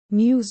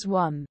News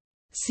 1.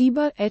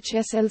 SEBA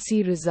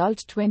HSLC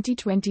Result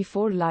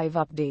 2024 Live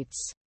Updates.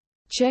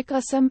 Check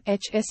Assam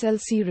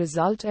HSLC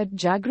result at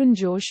Jagran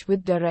Josh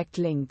with direct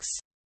links.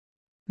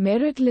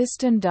 Merit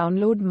list and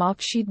download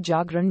marksheet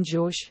Jagran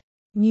Josh.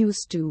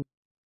 News 2.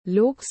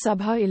 Lok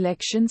Sabha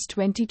Elections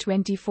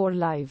 2024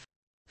 Live.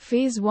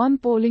 Phase 1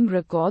 polling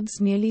records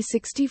nearly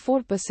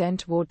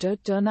 64% voter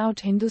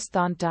turnout.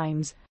 Hindustan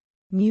Times.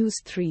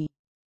 News 3.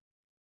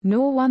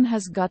 No one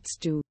has guts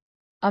to.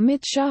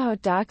 Amit Shah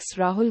attacks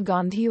Rahul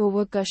Gandhi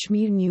over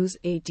Kashmir. News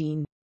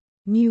 18.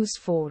 News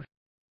 4.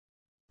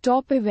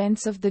 Top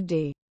events of the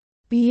day.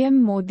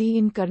 PM Modi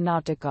in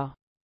Karnataka.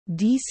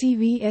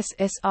 DCVS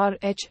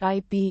SRH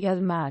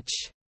IPL match.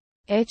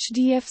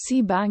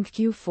 HDFC Bank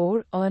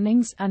Q4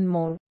 earnings and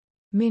more.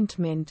 Mint.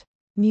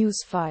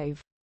 News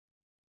 5.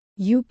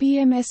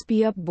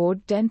 UPMSP UP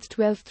Board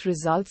 10th-12th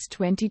results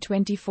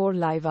 2024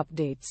 live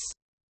updates.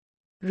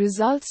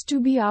 Results to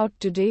be out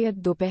today at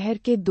दोपहर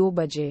के 2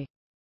 बजे.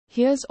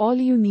 Here's all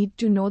you need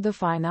to know. The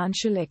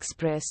Financial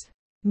Express.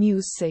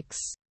 News 6.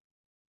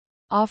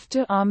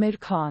 After Aamir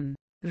Khan,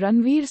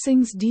 Ranveer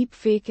Singh's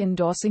deepfake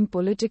endorsing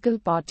political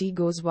party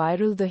goes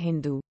viral. The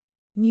Hindu.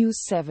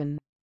 News 7.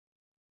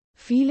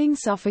 Feeling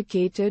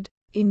suffocated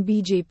in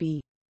BJP.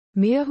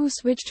 Mayor who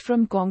switched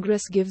from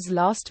Congress gives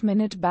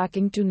last-minute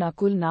backing to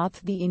Nakul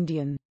Nath. The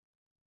Indian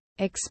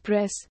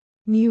Express.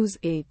 News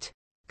 8.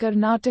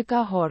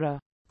 Karnataka horror.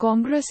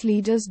 Congress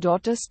leader's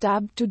daughter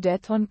stabbed to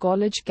death on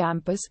college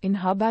campus in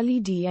Hubballi,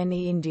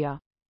 DNA, India.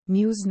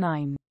 News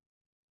 9.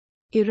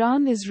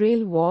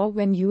 Iran-Israel war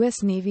when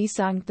US Navy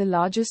sank the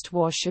largest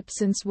warship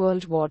since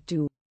World War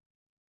II,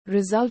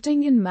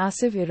 resulting in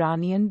massive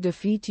Iranian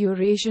defeat.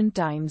 EurAsian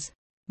Times.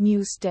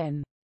 News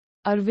 10.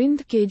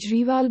 Arvind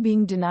Kejriwal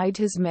being denied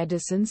his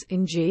medicines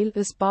in jail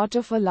is part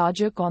of a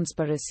larger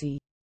conspiracy.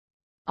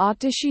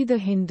 Artishi. The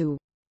Hindu.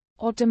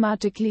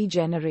 Automatically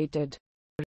generated.